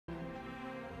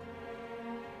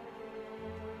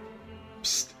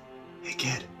Psst. Hey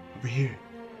kid, over here.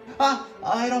 Ah,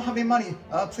 I don't have any money.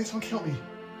 Please don't kill me.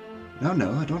 No,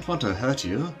 I don't want to hurt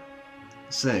you.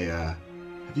 Say, have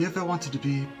you ever wanted to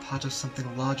be part of something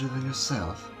larger than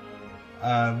yourself?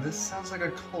 This sounds like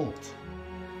a cult.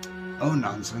 Oh,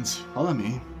 nonsense. Follow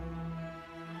me.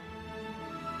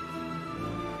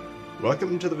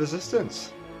 Welcome to the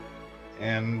Resistance.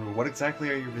 And what exactly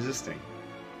are you resisting?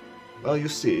 Well, you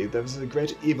see, there's a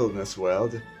great evil in this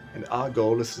world, and our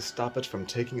goal is to stop it from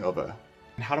taking over.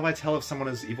 And how do I tell if someone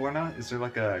is evil or not? Is there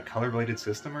like a color-related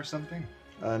system or something?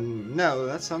 No,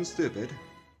 that sounds stupid.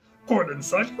 Good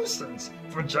inside Resistance,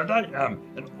 for Jedi am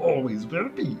and always will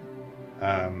be.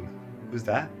 Who's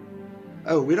that?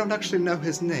 Oh, we don't actually know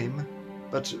his name,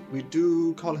 but we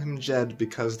do call him Jed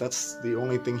because that's the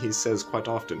only thing he says quite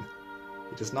often.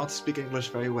 He does not speak English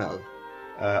very well.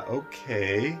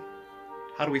 Okay.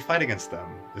 How do we fight against them?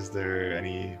 Is there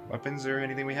any weapons or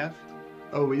anything we have?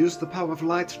 Oh, we use the power of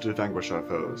light to vanquish our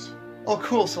foes. Oh,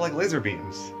 cool, so like laser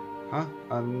beams. Huh?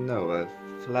 No,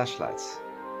 flashlights.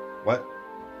 What?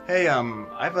 Hey,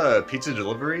 I have a pizza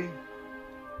delivery.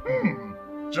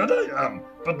 Jedi am,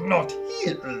 but not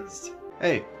he is.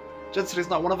 Hey, Jed said he's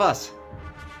not one of us.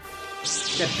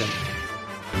 Get him.